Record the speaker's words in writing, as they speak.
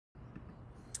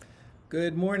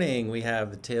Good morning. We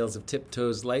have the Tales of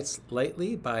Tiptoes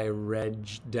Lightly by Reg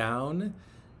Down.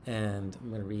 And I'm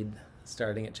going to read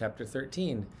starting at chapter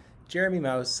 13. Jeremy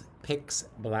Mouse picks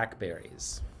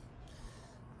blackberries.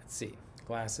 Let's see.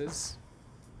 Glasses.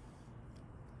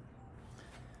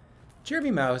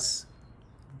 Jeremy Mouse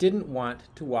didn't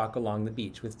want to walk along the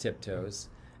beach with Tiptoes,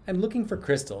 and looking for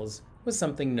crystals was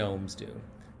something gnomes do.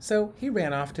 So he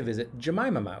ran off to visit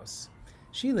Jemima Mouse.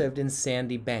 She lived in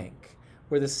Sandy Bank,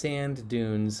 where the sand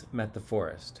dunes met the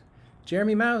forest.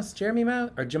 Jeremy Mouse,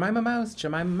 or Jemima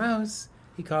Mouse,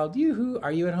 he called, Yoo-hoo,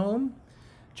 are you at home?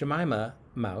 Jemima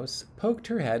Mouse poked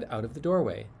her head out of the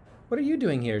doorway. What are you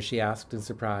doing here? She asked in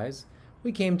surprise.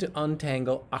 We came to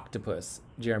untangle octopus,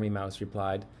 Jeremy Mouse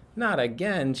replied. Not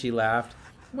again, she laughed.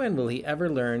 When will he ever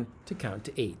learn to count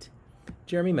to 8?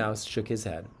 Jeremy Mouse shook his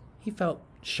head. He felt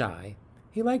shy.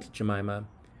 He liked Jemima.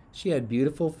 She had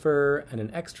beautiful fur and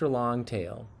an extra long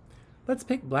tail. Let's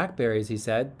pick blackberries, he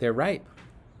said. They're ripe.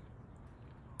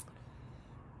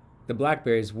 The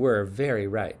blackberries were very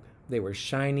ripe. They were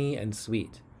shiny and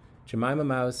sweet. Jemima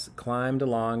Mouse climbed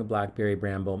along a blackberry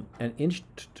bramble and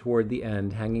inched toward the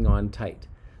end, hanging on tight.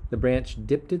 The branch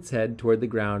dipped its head toward the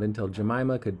ground until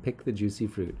Jemima could pick the juicy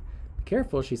fruit. Be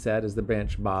careful, she said as the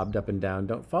branch bobbed up and down.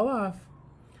 Don't fall off.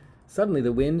 Suddenly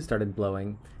the wind started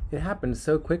blowing. It happened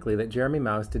so quickly that Jeremy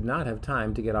Mouse did not have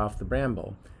time to get off the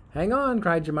bramble. Hang on,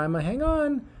 cried Jemima. Hang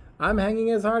on. I'm hanging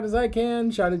as hard as I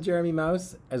can, shouted Jeremy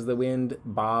Mouse as the wind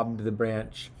bobbed the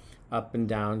branch up and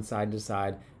down, side to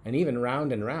side, and even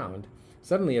round and round.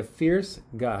 Suddenly a fierce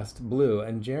gust blew,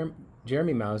 and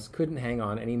Jeremy Mouse couldn't hang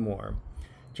on any more.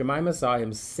 Jemima saw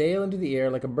him sail into the air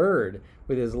like a bird,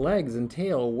 with his legs and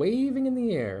tail waving in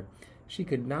the air. She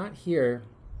could not hear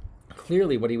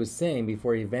clearly what he was saying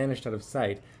before he vanished out of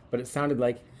sight, but it sounded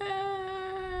like, Help!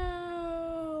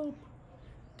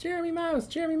 Jeremy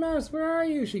Mouse, where are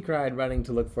you? She cried, running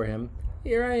to look for him.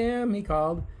 Here I am, he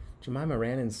called. Jemima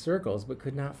ran in circles, but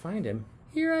could not find him.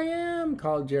 Here I am,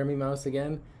 called Jeremy Mouse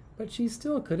again, but she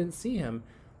still couldn't see him.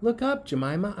 Look up,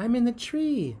 Jemima, I'm in the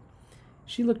tree.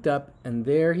 She looked up, and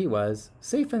there he was,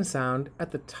 safe and sound, at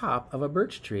the top of a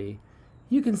birch tree.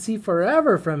 You can see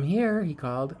forever from here, he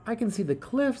called. I can see the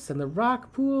cliffs and the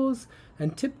rock pools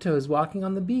and Tiptoes walking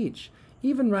on the beach,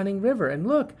 even Running River. And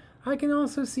look, I can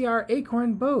also see our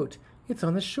acorn boat. It's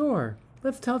on the shore.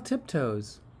 Let's tell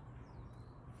Tiptoes.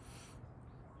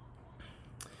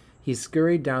 He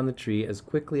scurried down the tree as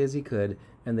quickly as he could,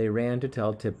 and they ran to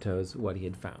tell Tiptoes what he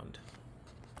had found.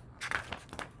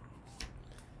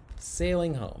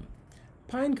 Sailing home.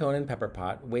 Pinecone and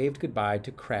Pepperpot waved goodbye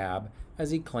to Crab as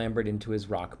he clambered into his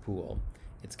rock pool.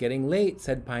 It's getting late,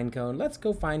 said Pinecone. Let's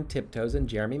go find Tiptoes and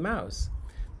Jeremy Mouse.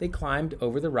 They climbed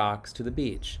over the rocks to the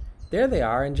beach. There they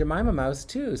are, and Jemima Mouse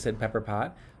too, said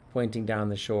Pepperpot, pointing down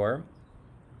the shore.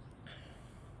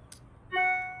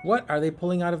 What are they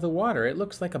pulling out of the water? It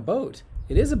looks like a boat.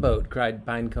 It is a boat, cried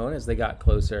Pinecone as they got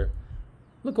closer.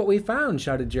 Look what we found,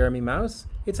 shouted Jeremy Mouse.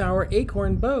 It's our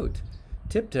acorn boat.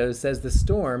 Tiptoes says the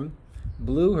storm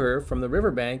blew her from the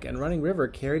riverbank and Running River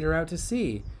carried her out to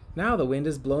sea. Now the wind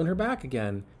has blown her back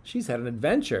again. She's had an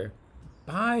adventure.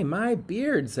 By my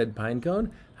beard, said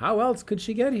Pinecone. How else could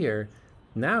she get here?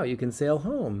 Now you can sail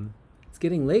home. It's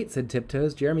getting late, said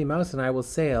Tiptoes. Jeremy Mouse and I will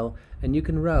sail, and you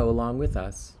can row along with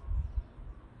us.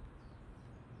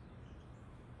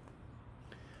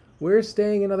 We're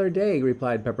staying another day,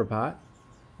 replied Pepperpot.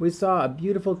 We saw a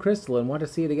beautiful crystal and want to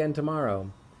see it again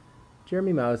tomorrow.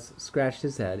 Jeremy Mouse scratched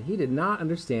his head. He did not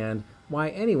understand why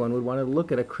anyone would want to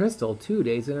look at a crystal 2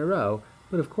 days in a row,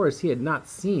 but of course he had not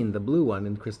seen the blue one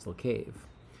in Crystal Cave.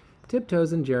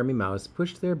 Tiptoes and Jeremy Mouse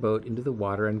pushed their boat into the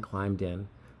water and climbed in.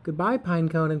 Goodbye,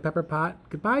 Pinecone and Pepperpot.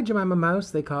 Goodbye, Jemima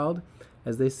Mouse, they called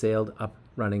as they sailed up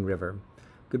Running River.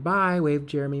 Goodbye, waved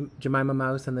Jemima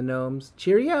Mouse and the gnomes.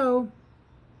 Cheerio!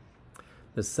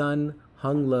 The sun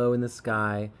hung low in the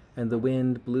sky, and the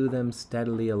wind blew them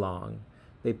steadily along.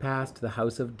 They passed the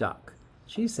house of Duck.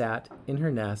 She sat in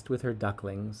her nest with her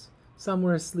ducklings. Some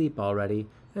were asleep already,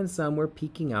 and some were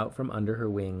peeking out from under her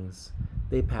wings.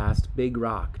 They passed Big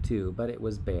Rock, too, but it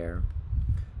was bare.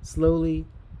 Slowly,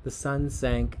 the sun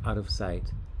sank out of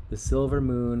sight. The silver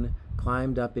moon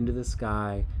climbed up into the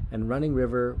sky, and Running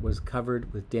River was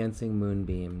covered with dancing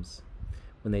moonbeams.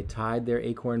 When they tied their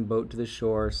acorn boat to the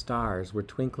shore, stars were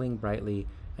twinkling brightly,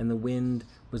 and the wind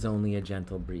was only a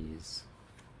gentle breeze.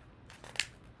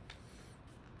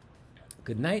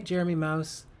 Good night, Jeremy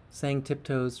Mouse, sang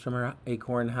Tiptoes from her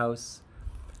acorn house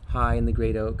high in the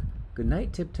great oak. Good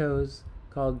night, Tiptoes,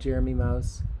 called Jeremy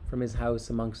Mouse from his house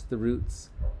amongst the roots.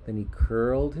 Then he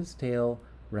curled his tail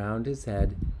round his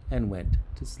head and went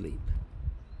to sleep.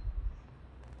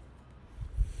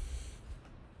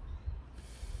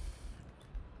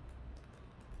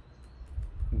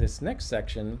 this next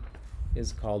section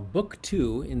is called Book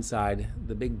 2 inside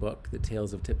the big book, The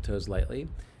Tales of Tiptoes Lightly.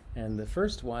 And the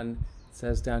first one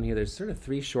says down here, there's sort of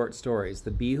 3 short stories. The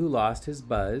Bee Who Lost His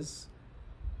Buzz,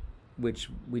 which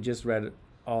we just read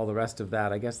all the rest of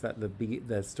that. I guess that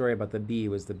the story about the bee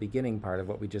was the beginning part of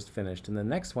what we just finished. And the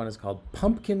next one is called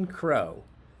Pumpkin Crow.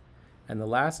 And the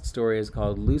last story is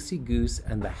called Lucy Goose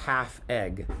and the Half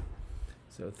Egg.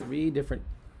 So 3 different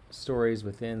stories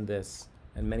within this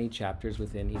and many chapters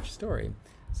within each story.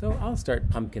 So I'll start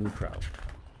Pumpkin Crow.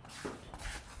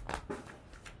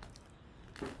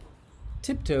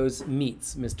 Tiptoes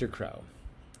meets Mr. Crow.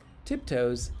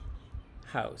 Tiptoes'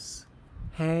 house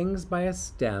hangs by a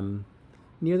stem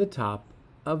near the top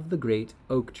of the great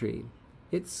oak tree.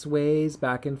 It sways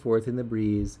back and forth in the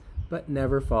breeze, but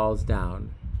never falls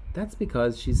down. That's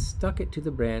because she's stuck it to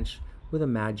the branch with a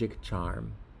magic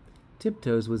charm.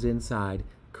 Tiptoes was inside,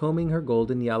 combing her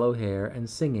golden yellow hair and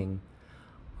singing,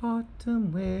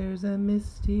 "Autumn wears a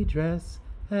misty dress,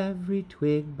 every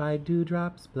twig by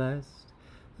dewdrops blessed.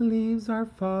 Leaves are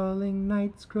falling,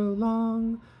 nights grow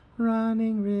long,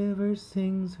 running river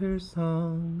sings her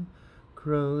song.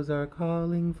 Crows are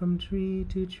calling from tree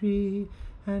to tree,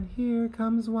 and here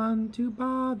comes one to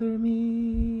bother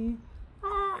me."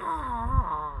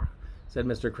 "Caw," said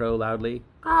Mr. Crow loudly.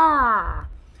 "Caw,"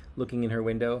 looking in her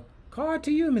window. "Caw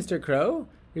to you, Mr. Crow,"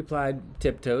 replied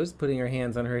Tiptoes, putting her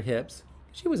hands on her hips.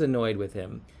 She was annoyed with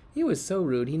him. He was so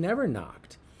rude he never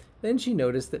knocked. Then she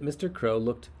noticed that Mr. Crow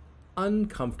looked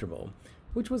uncomfortable,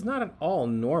 which was not at all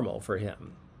normal for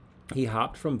him. He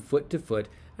hopped from foot to foot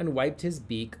and wiped his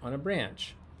beak on a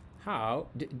branch.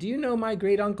 Do you know my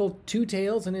great-uncle Two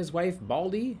Tails and his wife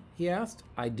Baldy?" he asked.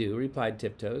 "I do," replied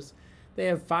Tiptoes. "They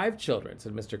have 5 children,"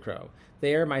 said Mr. Crow.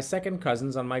 "They are my second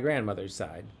cousins on my grandmother's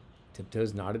side."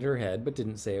 Tiptoes nodded her head but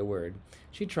didn't say a word.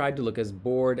 She tried to look as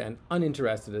bored and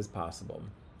uninterested as possible.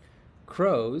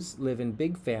 Crows live in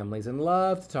big families and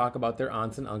love to talk about their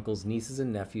aunts and uncles, nieces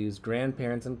and nephews,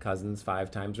 grandparents and cousins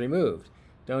 5 times removed.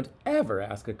 Don't ever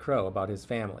ask a crow about his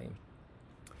family.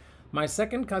 "My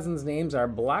second cousins' names are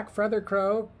Black Feather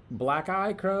Crow, Black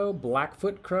Eye Crow,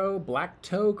 Blackfoot Crow, Black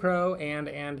Toe Crow,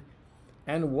 and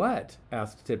what?"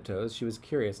 asked Tiptoes. She was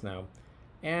curious now.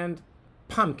 "And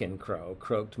Pumpkin Crow,"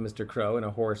 croaked Mr. Crow in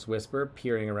a hoarse whisper,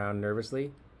 peering around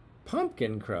nervously.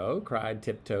 "Pumpkin Crow?" cried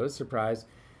Tiptoes, surprised.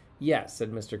 "Yes,"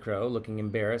 said Mr. Crow, looking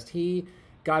embarrassed. "He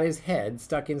got his head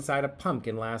stuck inside a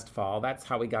pumpkin last fall. That's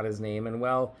how he got his name, and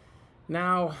well,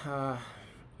 now,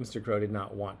 Mr. Crow did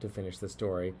not want to finish the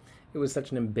story. It was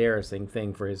such an embarrassing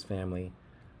thing for his family.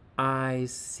 "I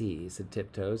see," said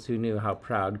Tiptoes, who knew how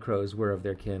proud crows were of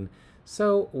their kin.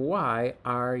 "So why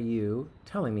are you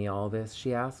telling me all this?"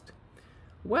 she asked.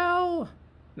 "Well,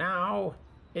 now,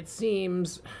 it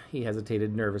seems," he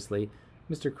hesitated nervously.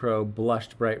 Mr. Crow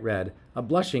blushed bright red. A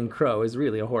blushing crow is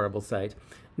really a horrible sight.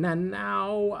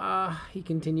 Now, he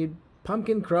continued,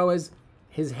 "Pumpkin Crow has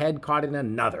his head caught in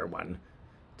another one."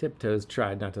 Tiptoes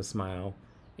tried not to smile.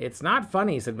 "It's not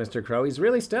funny," said Mr. Crow. "He's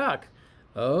really stuck."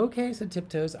 "Okay," said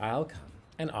Tiptoes, "I'll come."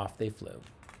 And off they flew.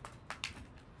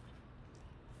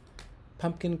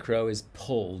 Pumpkin Crow is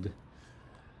pulled.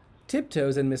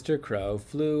 Tiptoes and Mr. Crow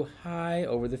flew high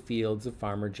over the fields of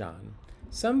Farmer John.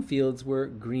 Some fields were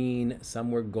green,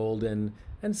 some were golden,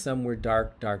 and some were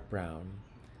dark, dark brown.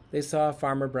 They saw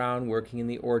Farmer Brown working in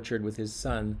the orchard with his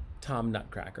son, Tom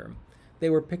Nutcracker. They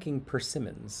were picking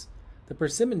persimmons. The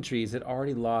persimmon trees had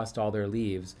already lost all their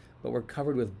leaves, but were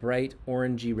covered with bright,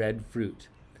 orangey red fruit.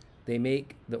 They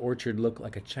make the orchard look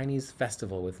like a Chinese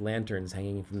festival with lanterns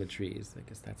hanging from the trees. I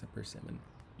guess that's a persimmon.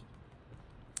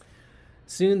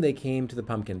 Soon they came to the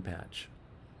pumpkin patch.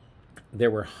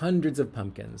 There were hundreds of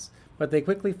pumpkins, but they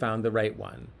quickly found the right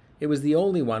one. It was the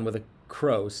only one with a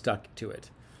crow stuck to it.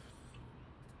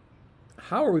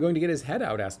 "How are we going to get his head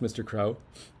out?" asked Mr. Crow.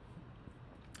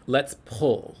 "Let's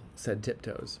pull," said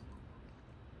Tiptoes.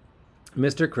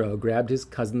 Mr. Crow grabbed his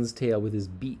cousin's tail with his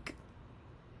beak,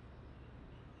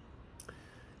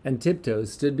 and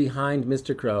Tiptoes stood behind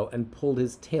Mr. Crow and pulled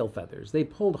his tail feathers. They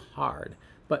pulled hard,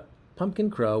 but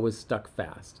Pumpkin Crow was stuck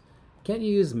fast. "Can't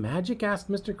you use magic?" asked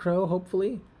Mr. Crow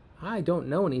hopefully. "I don't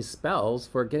know any spells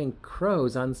for getting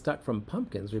crows unstuck from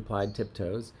pumpkins," replied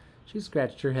Tiptoes. She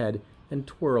scratched her head and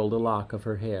twirled a lock of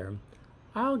her hair.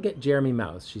 "I'll get Jeremy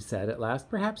Mouse," she said at last.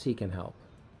 "Perhaps he can help."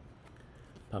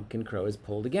 Pumpkin Crow is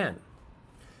pulled again.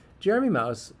 Jeremy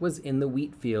Mouse was in the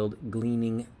wheat field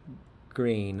gleaning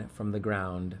grain from the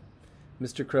ground.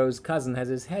 "Mr. Crow's cousin has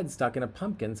his head stuck in a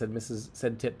pumpkin,"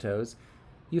 said Tiptoes.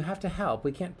 "You have to help.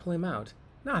 We can't pull him out."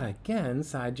 "Not again,"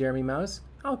 sighed Jeremy Mouse.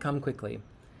 "I'll come quickly."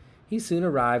 He soon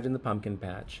arrived in the pumpkin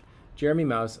patch. Jeremy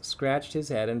Mouse scratched his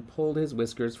head and pulled his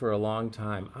whiskers for a long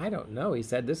time. "I don't know," he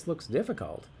said. "This looks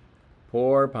difficult."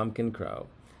 Poor Pumpkin Crow.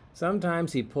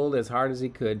 Sometimes he pulled as hard as he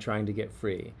could, trying to get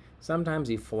free. Sometimes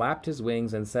he flapped his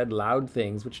wings and said loud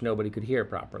things which nobody could hear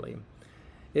properly.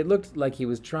 It looked like he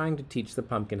was trying to teach the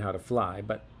pumpkin how to fly,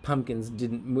 but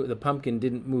the pumpkin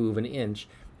didn't move an inch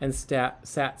and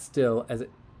sat still as it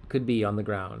could be on the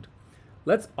ground.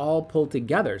 "Let's all pull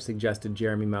together," suggested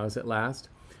Jeremy Mouse at last.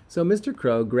 So Mr.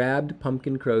 Crow grabbed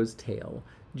Pumpkin Crow's tail.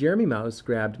 Jeremy Mouse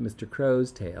grabbed Mr.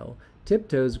 Crow's tail.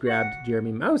 Tiptoes grabbed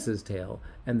Jeremy Mouse's tail,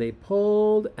 and they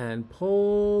pulled and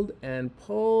pulled and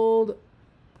pulled,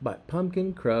 but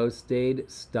Pumpkin Crow stayed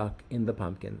stuck in the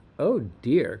pumpkin. "Oh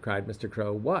dear," cried Mr.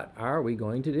 Crow. "What are we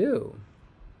going to do?"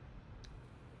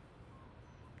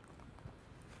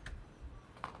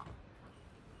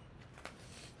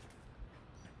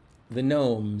 The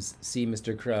gnomes see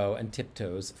Mr. Crow and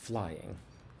Tiptoes flying.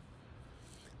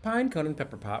 Pinecone and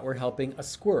Pepperpot were helping a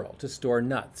squirrel to store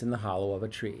nuts in the hollow of a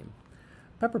tree.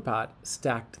 Pepperpot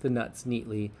stacked the nuts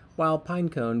neatly, while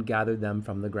Pinecone gathered them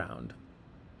from the ground.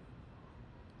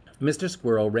 Mr.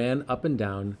 Squirrel ran up and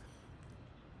down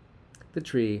the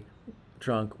tree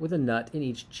trunk with a nut in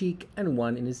each cheek and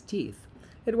one in his teeth.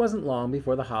 It wasn't long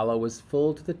before the hollow was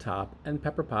full to the top, and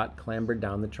Pepperpot clambered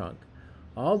down the trunk.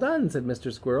 "All done," said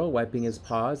Mr. Squirrel, wiping his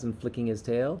paws and flicking his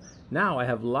tail. "Now I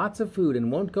have lots of food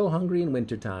and won't go hungry in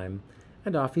winter time."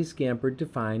 And off he scampered to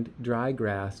find dry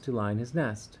grass to line his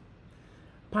nest.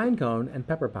 Pinecone and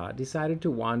Pepperpot decided to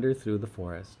wander through the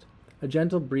forest. A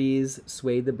gentle breeze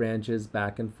swayed the branches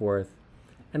back and forth,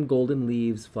 and golden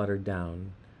leaves fluttered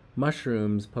down.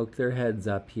 Mushrooms poked their heads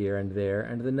up here and there,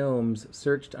 and the gnomes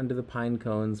searched under the pine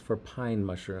cones for pine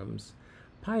mushrooms.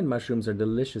 Pine mushrooms are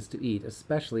delicious to eat,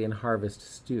 especially in harvest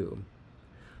stew.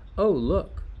 "Oh,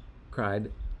 look,"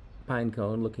 cried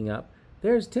Pinecone, looking up.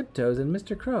 "There's Tiptoes and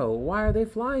Mr. Crow. Why are they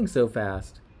flying so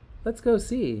fast?" "Let's go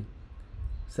see,"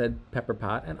 said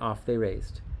Pepperpot, and off they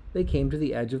raced. They came to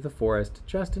the edge of the forest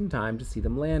just in time to see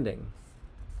them landing.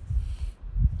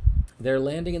 "They're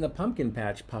landing in the pumpkin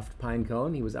patch," puffed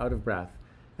Pinecone. He was out of breath.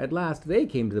 At last they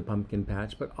came to the pumpkin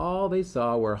patch, but all they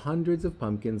saw were hundreds of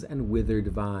pumpkins and withered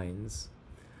vines.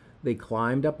 They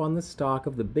climbed up on the stalk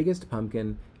of the biggest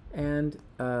pumpkin and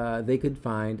they could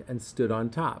find and stood on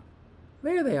top.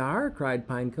 "There they are," cried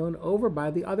Pinecone. "Over by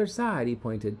the other side," he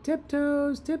pointed.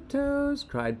 "Tiptoes, Tiptoes,"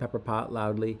 cried Pepperpot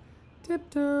loudly.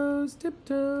 "Tiptoes,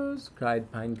 Tiptoes,"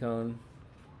 cried Pinecone.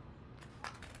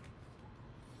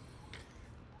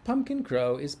 Pumpkin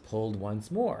Crow is pulled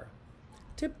once more.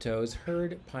 Tiptoes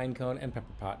heard Pinecone and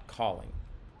Pepperpot calling.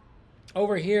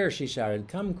 "Over here," she shouted.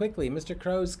 "Come quickly. Mr.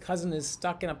 Crow's cousin is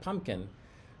stuck in a pumpkin."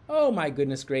 "Oh, my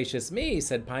goodness gracious me,"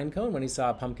 said Pinecone when he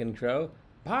saw Pumpkin Crow.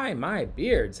 "By my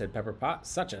beard," said Pepperpot,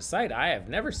 "such a sight I have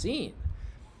never seen."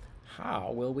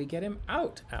 "How will we get him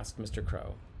out?" asked Mr.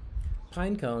 Crow.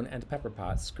 Pinecone and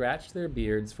Pepperpot scratched their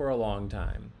beards for a long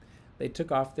time. They took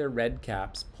off their red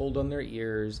caps, pulled on their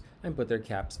ears, and put their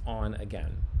caps on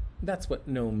again. That's what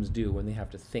gnomes do when they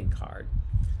have to think hard.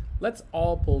 "Let's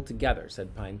all pull together,"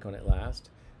 said Pinecone at last.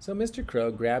 So Mr.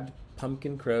 Crow grabbed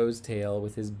Pumpkin Crow's tail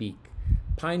with his beak.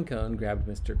 Pinecone grabbed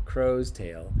Mr. Crow's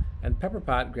tail, and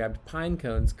Pepperpot grabbed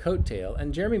Pinecone's coat tail,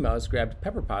 and Jeremy Mouse grabbed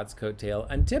Pepperpot's coat tail,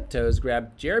 and Tiptoes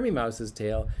grabbed Jeremy Mouse's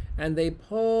tail, and they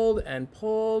pulled and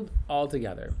pulled all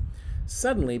together.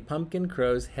 Suddenly Pumpkin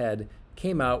Crow's head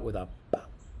came out with a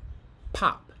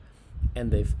pop,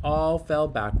 and they all fell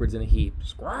backwards in a heap.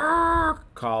 "Squawk!"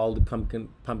 called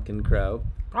Pumpkin Crow.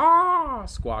 "Caw!"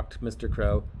 squawked Mr.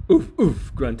 Crow. "Oof,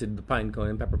 oof!" grunted the Pinecone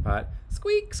and Pepperpot.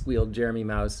 "Squeak!" squealed Jeremy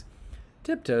Mouse.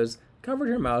 Tiptoes covered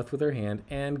her mouth with her hand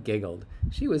and giggled.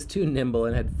 She was too nimble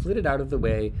and had flitted out of the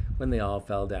way when they all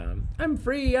fell down. "I'm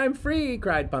free! I'm free!"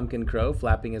 cried Pumpkin Crow,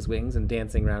 flapping his wings and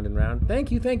dancing round and round.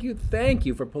 "Thank you, thank you, thank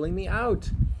you for pulling me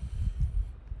out."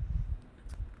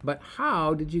 "But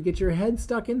how did you get your head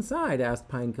stuck inside?" asked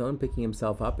Pinecone, picking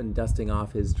himself up and dusting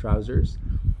off his trousers.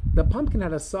 "The pumpkin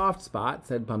had a soft spot,"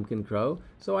 said Pumpkin Crow,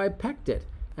 "so I pecked it,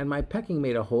 and my pecking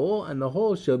made a hole, and the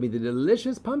hole showed me the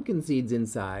delicious pumpkin seeds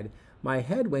inside. My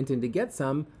head went in to get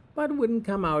some, but wouldn't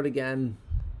come out again."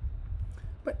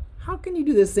 "But how can you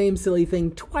do the same silly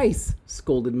thing twice?"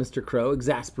 scolded Mr. Crow,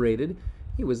 exasperated.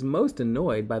 He was most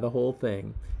annoyed by the whole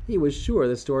thing. He was sure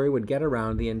the story would get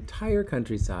around the entire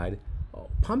countryside. "Oh,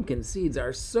 pumpkin seeds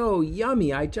are so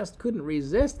yummy, I just couldn't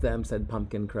resist them," said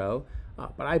Pumpkin Crow.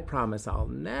 "But I promise I'll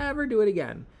never do it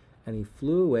again." And he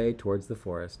flew away towards the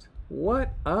forest.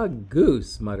 "What a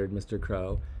goose!" muttered Mr.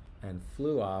 Crow, and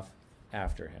flew off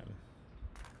after him.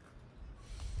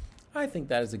 I think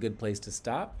that is a good place to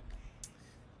stop,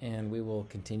 and we will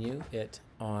continue it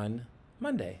on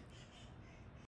Monday.